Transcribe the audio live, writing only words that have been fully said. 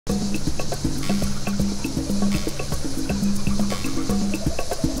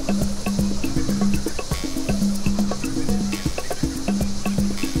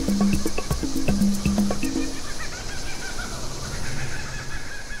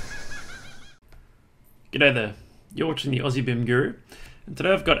G'day there, you're watching the Aussie BIM Guru, and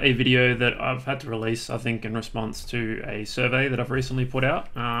today I've got a video that I've had to release, I think, in response to a survey that I've recently put out,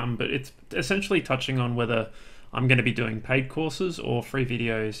 but it's essentially touching on whether I'm going to be doing paid courses or free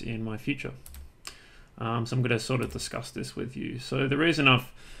videos in my future. So I'm going to sort of discuss this with you. So the reason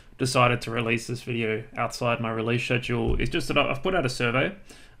I've decided to release this video outside my release schedule is just that I've put out a survey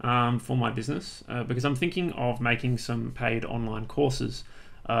for my business because I'm thinking of making some paid online courses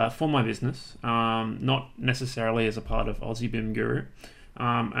for my business, not necessarily as a part of Aussie BIM Guru,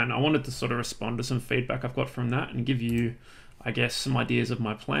 and I wanted to sort of respond to some feedback I've got from that and give you, I guess, some ideas of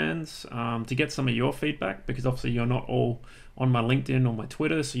my plans, to get some of your feedback, because obviously you're not all on my LinkedIn or my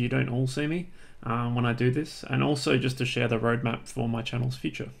Twitter, so you don't all see me when I do this, and also just to share the roadmap for my channel's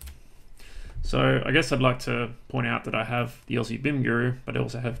future. So I guess I'd like to point out that I have the Aussie BIM Guru, but I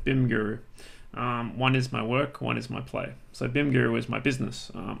also have BIM Guru. One is my work, one is my play. So BIM Guru is my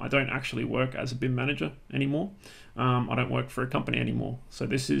business. I don't actually work as a BIM manager anymore. I don't work for a company anymore. So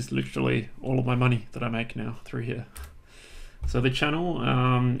this is literally all of my money that I make now through here. So the channel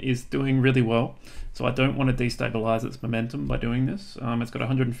is doing really well. So I don't want to destabilize its momentum by doing this. It's got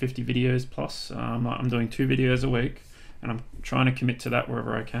 150 videos plus. I'm doing 2 videos a week, and I'm trying to commit to that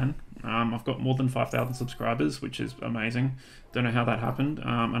wherever I can. I've got more than 5,000 subscribers, which is amazing. Don't know how that happened.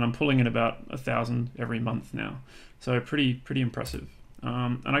 And I'm pulling in about 1,000 every month now. So pretty impressive.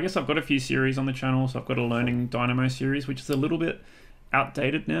 And I guess I've got a few series on the channel. So I've got a learning Dynamo series, which is a little bit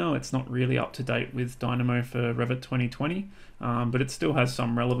outdated now. It's not really up to date with Dynamo for Revit 2020, but it still has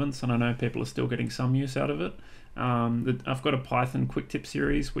some relevance, and I know people are still getting some use out of it. I've got a Python quick tip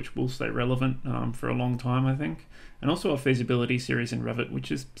series, which will stay relevant for a long time, I think, and also a feasibility series in Revit,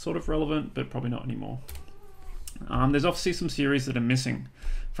 which is sort of relevant, but probably not anymore. There's obviously some series that are missing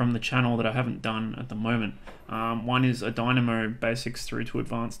from the channel that I haven't done at the moment. One is a Dynamo Basics through to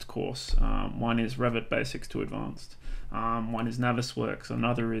Advanced course. One is Revit Basics to Advanced. One is Navisworks.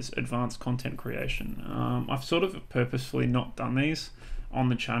 Another is Advanced Content Creation. I've sort of purposefully not done these on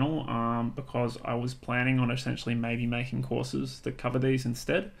the channel because I was planning on essentially maybe making courses that cover these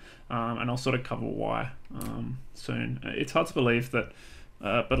instead, and I'll sort of cover why soon. It's hard to believe that,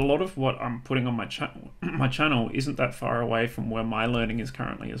 but a lot of what I'm putting on my channel isn't that far away from where my learning is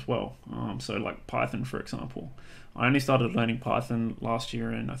currently as well. So like Python, for example, I only started learning Python last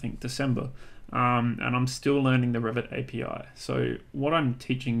year in, I think, December, and I'm still learning the Revit API. So what I'm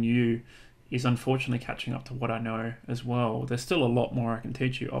teaching you is unfortunately catching up to what I know as well. There's still a lot more I can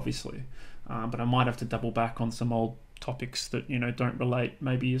teach you, obviously, but I might have to double back on some old topics that, you know, don't relate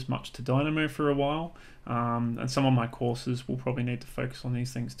maybe as much to Dynamo for a while, and some of my courses will probably need to focus on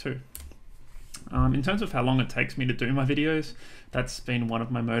these things too. In terms of how long it takes me to do my videos, that's been one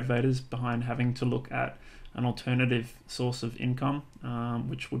of my motivators behind having to look at an alternative source of income,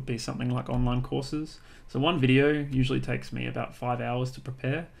 which would be something like online courses. So one video usually takes me about 5 hours to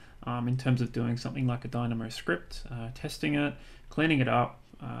prepare, in terms of doing something like a Dynamo script, testing it, cleaning it up,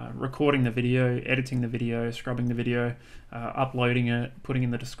 recording the video, editing the video, scrubbing the video, uploading it, putting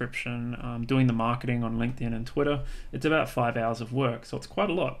in the description, doing the marketing on LinkedIn and Twitter. It's about 5 hours of work, so it's quite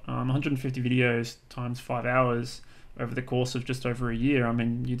a lot. 150 videos times 5 hours over the course of just over a year. I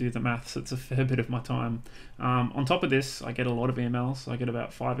mean, you do the maths, it's a fair bit of my time. On top of this, I get a lot of emails. I get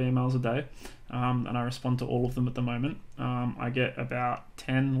about 5 emails a day, and I respond to all of them at the moment. I get about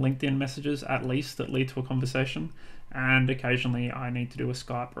 10 LinkedIn messages at least that lead to a conversation, and occasionally I need to do a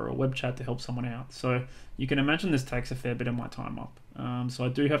Skype or a web chat to help someone out. So you can imagine this takes a fair bit of my time up. So I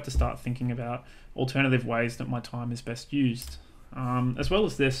do have to start thinking about alternative ways that my time is best used. As well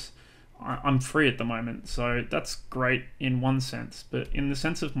as this, I'm free at the moment, so that's great in one sense, but in the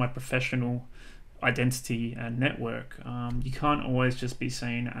sense of my professional identity and network, you can't always just be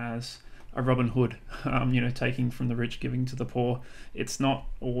seen as a Robin Hood, you know, taking from the rich, giving to the poor. It's not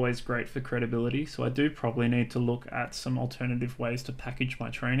always great for credibility, so I do probably need to look at some alternative ways to package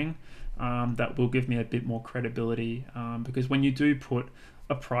my training that will give me a bit more credibility, because when you do put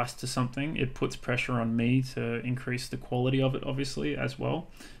a price to something, it puts pressure on me to increase the quality of it, obviously, as well.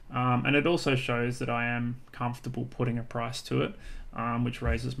 And it also shows that I am comfortable putting a price to it, which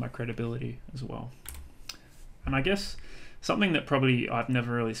raises my credibility as well. And I guess something that probably I've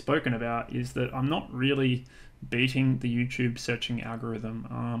never really spoken about is that I'm not really beating the YouTube searching algorithm.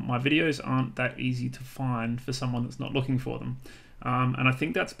 My videos aren't that easy to find for someone that's not looking for them. And I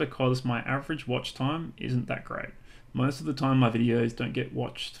think that's because my average watch time isn't that great. Most of the time my videos don't get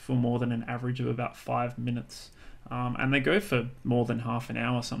watched for more than an average of about 5 minutes. And they go for more than half an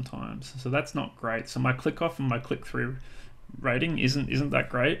hour sometimes. So that's not great. So my click off and my click through rating isn't that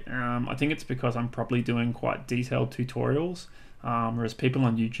great. I think it's because I'm probably doing quite detailed tutorials, whereas people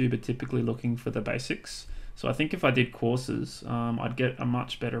on YouTube are typically looking for the basics. So I think if I did courses, I'd get a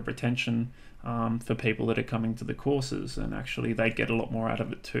much better retention for people that are coming to the courses, and actually they get a lot more out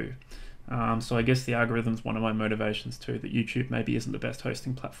of it too. So I guess the algorithm's one of my motivations too, that YouTube maybe isn't the best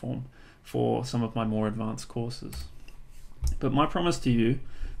hosting platform for some of my more advanced courses. But my promise to you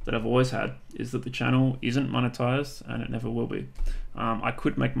that I've always had is that the channel isn't monetized, and it never will be. I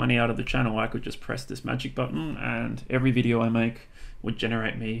could make money out of the channel. I could just press this magic button and every video I make would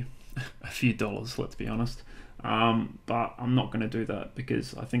generate me a few dollars, let's be honest. But I'm not going to do that,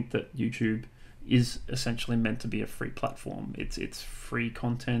 because I think that YouTube is essentially meant to be a free platform. It's free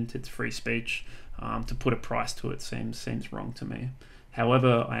content, it's free speech. To put a price to it seems wrong to me.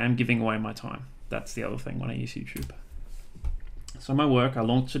 However, I am giving away my time. That's the other thing when I use YouTube. So my work, I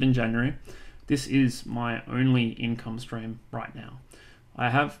launched it in January. This is my only income stream right now. I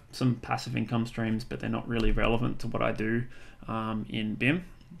have some passive income streams, but they're not really relevant to what I do in BIM.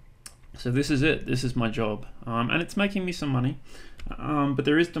 So this is it. This is my job, and it's making me some money. But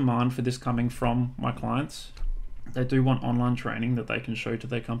there is demand for this coming from my clients. They do want online training that they can show to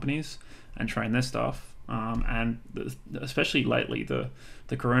their companies and train their staff. And especially lately, the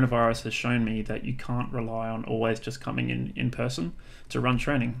coronavirus has shown me that you can't rely on always just coming in person to run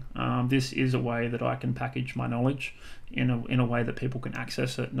training. This is a way that I can package my knowledge in a way that people can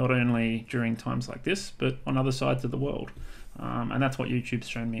access it, not only during times like this, but on other sides of the world. And that's what YouTube's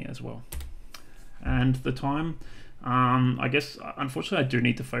shown me as well. And the time, I guess, unfortunately, I do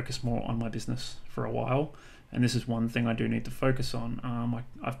need to focus more on my business for a while. And this is one thing I do need to focus on.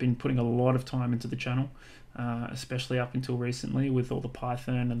 I've been putting a lot of time into the channel, especially up until recently with all the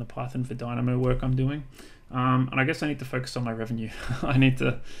Python and the Python for Dynamo work I'm doing. And I guess I need to focus on my revenue. I need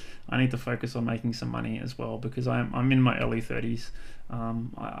to focus on making some money as well, because I'm in my early 30s.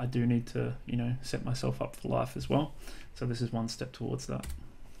 I do need to, set myself up for life as well. So this is one step towards that.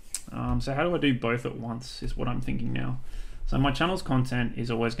 So how do I do both at once is what I'm thinking now. So my channel's content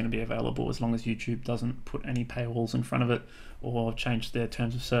is always going to be available as long as YouTube doesn't put any paywalls in front of it or change their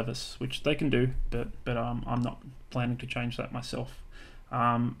terms of service, which they can do, but I'm not planning to change that myself.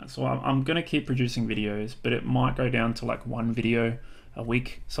 So I'm going to keep producing videos, but it might go down to like one video a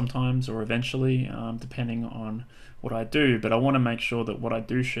week sometimes, or eventually, depending on what I do. But I want to make sure that what I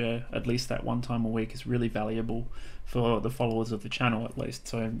do share, at least that one time a week, is really valuable for the followers of the channel at least.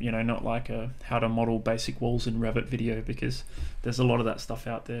 So, not like a how to model basic walls in Revit video, because there's a lot of that stuff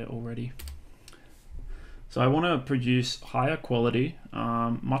out there already. So I want to produce higher quality,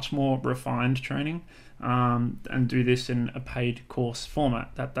 much more refined training, and do this in a paid course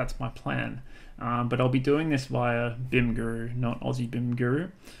format. That's my plan. But I'll be doing this via BIM Guru, not Aussie BIM Guru.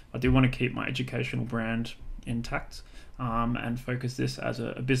 I do want to keep my educational brand intact, and focus this as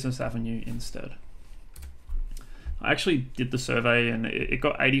a business avenue instead. I actually did the survey and it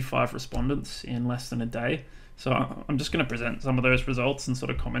got 85 respondents in less than a day. So I'm just going to present some of those results and sort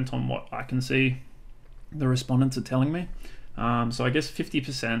of comment on what I can see the respondents are telling me. So I guess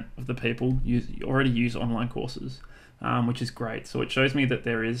 50% of the people already use online courses, which is great. So it shows me that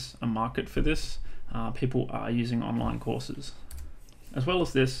there is a market for this. People are using online courses. As well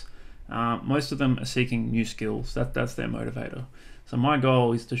as this, most of them are seeking new skills. That's their motivator. So my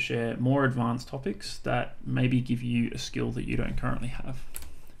goal is to share more advanced topics that maybe give you a skill that you don't currently have.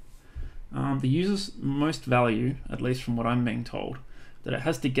 The users most value, at least from what I'm being told, that it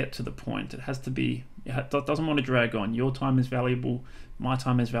has to get to the point. It has to be, it doesn't want to drag on. Your time is valuable, my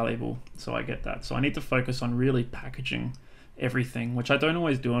time is valuable, so I get that. So I need to focus on really packaging everything, which I don't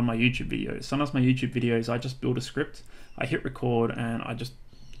always do on my YouTube videos. Sometimes my YouTube videos, I just build a script, I hit record, and I just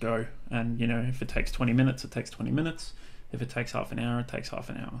go. And if it takes 20 minutes, it takes 20 minutes. If it takes half an hour, it takes half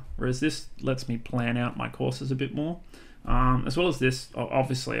an hour. Whereas this lets me plan out my courses a bit more. As well as this,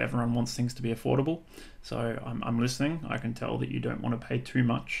 obviously everyone wants things to be affordable. So I'm listening. I can tell that you don't want to pay too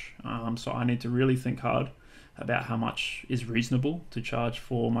much. So I need to really think hard about how much is reasonable to charge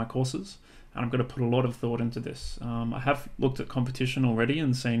for my courses. And I'm going to put a lot of thought into this. I have looked at competition already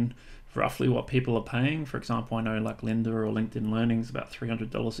and seen roughly what people are paying. For example, I know like Linda or LinkedIn Learning is about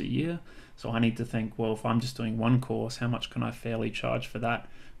 $300 a year. So I need to think, well, if I'm just doing one course, how much can I fairly charge for that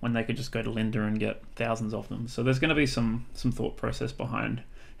when they could just go to Linda and get thousands of them. So there's going to be some thought process behind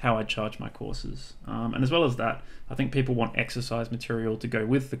how I charge my courses. And as well as that, I think people want exercise material to go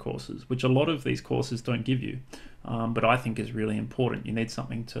with the courses, which a lot of these courses don't give you, but I think is really important. You need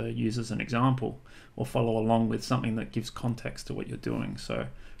something to use as an example or follow along with, something that gives context to what you're doing. So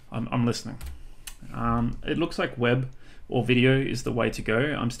I'm listening. It looks like web or video is the way to go.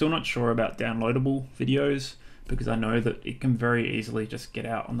 I'm still not sure about downloadable videos, because I know that it can very easily just get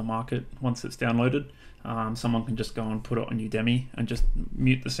out on the market once it's downloaded. Someone can just go and put it on Udemy and just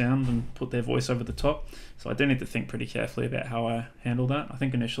mute the sound and put their voice over the top. So I do need to think pretty carefully about how I handle that. I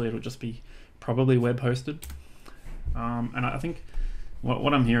think initially it'll just be probably web hosted. And I think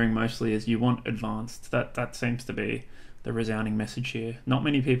what I'm hearing mostly is you want advanced. That seems to be the resounding message here. Not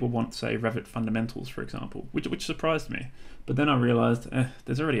many people want, say, Revit fundamentals, for example, which surprised me. But then I realized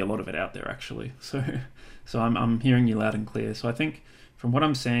there's already a lot of it out there, actually. So I'm hearing you loud and clear. So I think from what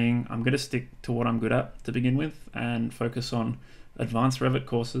I'm seeing, I'm going to stick to what I'm good at to begin with and focus on advanced Revit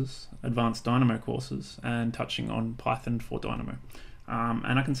courses, advanced Dynamo courses, and touching on Python for Dynamo.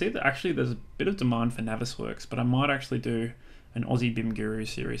 And I can see that actually there's a bit of demand for Navisworks, but I might actually do an Aussie BIM Guru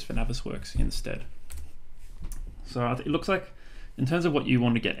series for Navisworks instead. So it looks like in terms of what you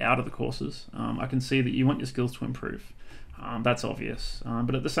want to get out of the courses, I can see that you want your skills to improve. That's obvious.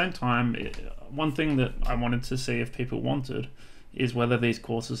 But at the same time, one thing that I wanted to see if people wanted is whether these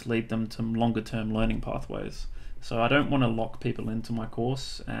courses lead them to longer term learning pathways. So I don't want to lock people into my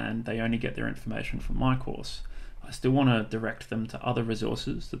course and they only get their information from my course. I still want to direct them to other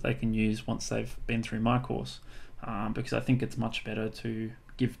resources that they can use once they've been through my course, because I think it's much better to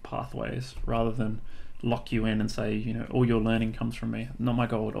give pathways rather than lock you in and say, you know, all your learning comes from me. Not my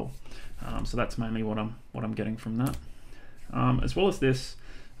goal at all. So that's mainly what I'm getting from that. As well as this,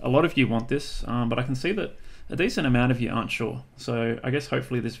 a lot of you want this, but I can see that a decent amount of you aren't sure. So I guess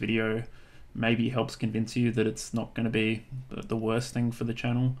hopefully this video maybe helps convince you that it's not going to be the worst thing for the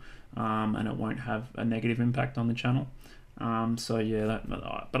channel, and it won't have a negative impact on the channel. So yeah,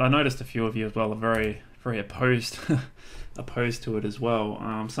 but I noticed a few of you as well are very, very opposed to it as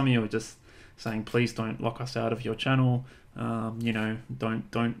well. Some of you are just saying, please don't lock us out of your channel. You know,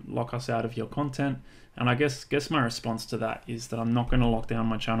 don't lock us out of your content. And I guess my response to that is that I'm not going to lock down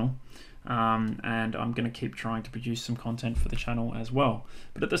my channel, and I'm going to keep trying to produce some content for the channel as well.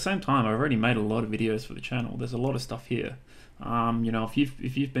 But at the same time, I've already made a lot of videos for the channel. There's a lot of stuff here. You know,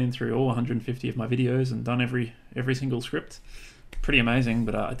 if you've been through all 150 of my videos and done every single script, pretty amazing.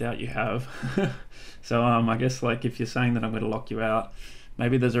 But I doubt you have. So I guess, like, if you're saying that I'm going to lock you out,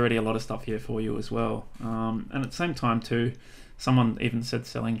 maybe there's already a lot of stuff here for you as well. And at the same time too, someone even said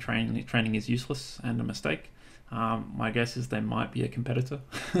selling training is useless and a mistake. My guess is there might be a competitor,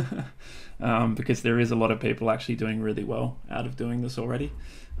 because there is a lot of people actually doing really well out of doing this already.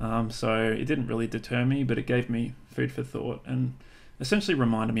 So it didn't really deter me, but it gave me food for thought and essentially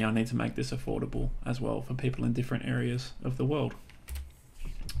reminded me I need to make this affordable as well for people in different areas of the world.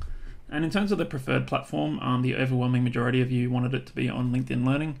 And in terms of the preferred platform, the overwhelming majority of you wanted it to be on LinkedIn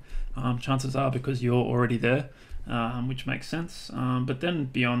Learning. Chances are because you're already there, which makes sense. But then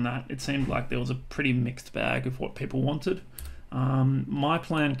beyond that, it seemed like there was a pretty mixed bag of what people wanted. My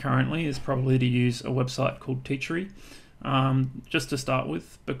plan currently is probably to use a website called Teachery, just to start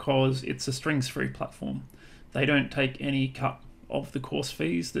with, because it's a strings-free platform. They don't take any cut of the course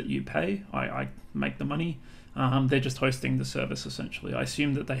fees that you pay. I make the money. They're just hosting the service essentially. I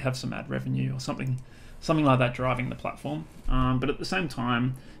assume that they have some ad revenue or something like that driving the platform. But at the same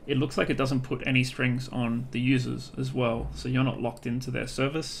time, it looks like it doesn't put any strings on the users as well. So you're not locked into their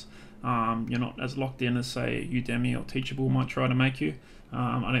service. You're not as locked in as, say, Udemy or Teachable might try to make you.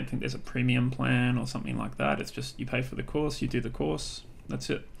 I don't think there's a premium plan or something like that. It's just you pay for the course, you do the course, that's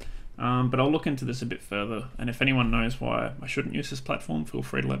it. But I'll look into this a bit further, and if anyone knows why I shouldn't use this platform, feel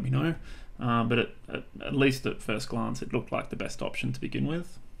free to let me know. But at least at first glance, it looked like the best option to begin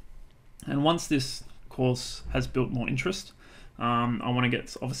with. And once this course has built more interest, I want to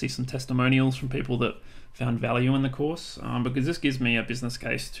get obviously some testimonials from people that found value in the course, because this gives me a business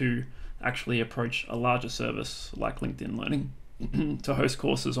case to actually approach a larger service like LinkedIn Learning to host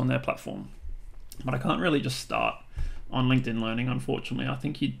courses on their platform. But I can't really just start on LinkedIn Learning, unfortunately. I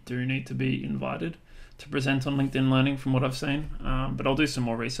think you do need to be invited to present on LinkedIn Learning from what I've seen, but I'll do some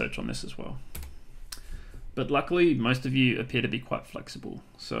more research on this as well. But luckily, most of you appear to be quite flexible.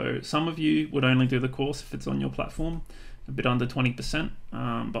 So some of you would only do the course if it's on your platform, a bit under 20%,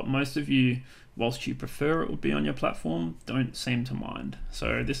 but most of you, whilst you prefer it would be on your platform, don't seem to mind.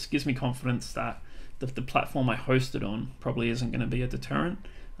 So this gives me confidence that the platform I host it on probably isn't going to be a deterrent,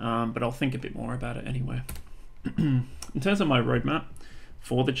 but I'll think a bit more about it anyway. In terms of my roadmap,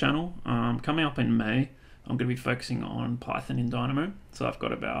 for the channel. Coming up in May, I'm going to be focusing on Python in Dynamo. So I've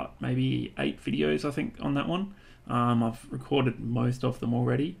got about maybe 8 videos, I think, on that one. I've recorded most of them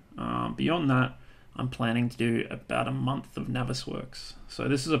already. Beyond that, I'm planning to do about a month of Navisworks. So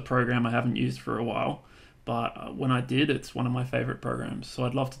this is a program I haven't used for a while, but when I did, it's one of my favorite programs. So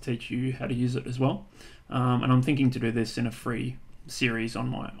I'd love to teach you how to use it as well. And I'm thinking to do this in a free series on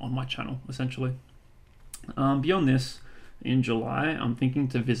my channel, essentially. Beyond this, in July, I'm thinking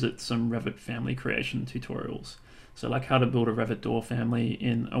to visit some Revit family creation tutorials. So like how to build a Revit door family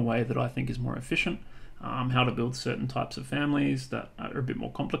in a way that I think is more efficient, how to build certain types of families that are a bit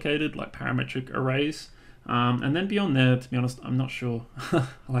more complicated, like parametric arrays. And then beyond there, to be honest, I'm not sure.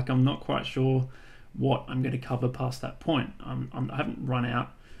 I'm not quite sure what I'm going to cover past that point. I haven't run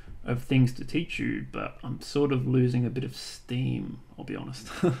out of things to teach you, but I'm sort of losing a bit of steam, I'll be honest.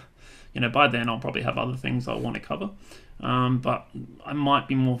 By then I'll probably have other things I want to cover. But I might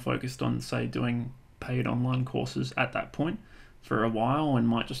be more focused on, say, doing paid online courses at that point for a while, and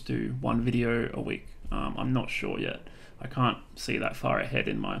might just do one video a week. I'm not sure yet. I can't see that far ahead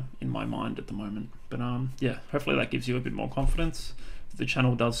in my mind at the moment. But yeah, hopefully that gives you a bit more confidence. The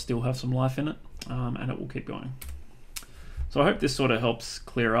channel does still have some life in it, and it will keep going. So I hope this sort of helps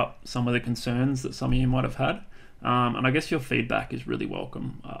clear up some of the concerns that some of you might have had. And I guess your feedback is really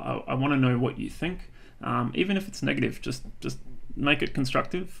welcome. I want to know what you think. Even if it's negative, just make it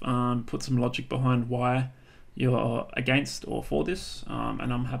constructive. Put some logic behind why you're against or for this,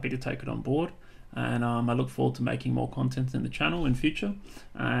 and I'm happy to take it on board. And I look forward to making more content in the channel in future.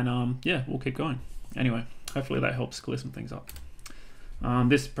 And yeah, we'll keep going. Anyway, hopefully that helps clear some things up.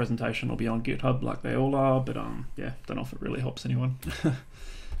 This presentation will be on GitHub like they all are, but yeah, don't know if it really helps anyone.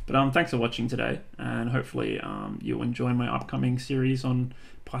 But thanks for watching today, and hopefully you'll enjoy my upcoming series on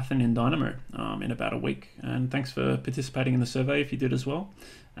Python in Dynamo in about a week. And thanks for participating in the survey if you did as well.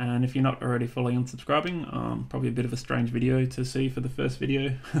 And if you're not already following and subscribing, probably a bit of a strange video to see for the first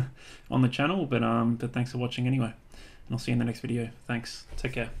video on the channel, but thanks for watching anyway. And I'll see you in the next video. Thanks.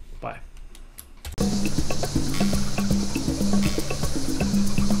 Take care. Bye.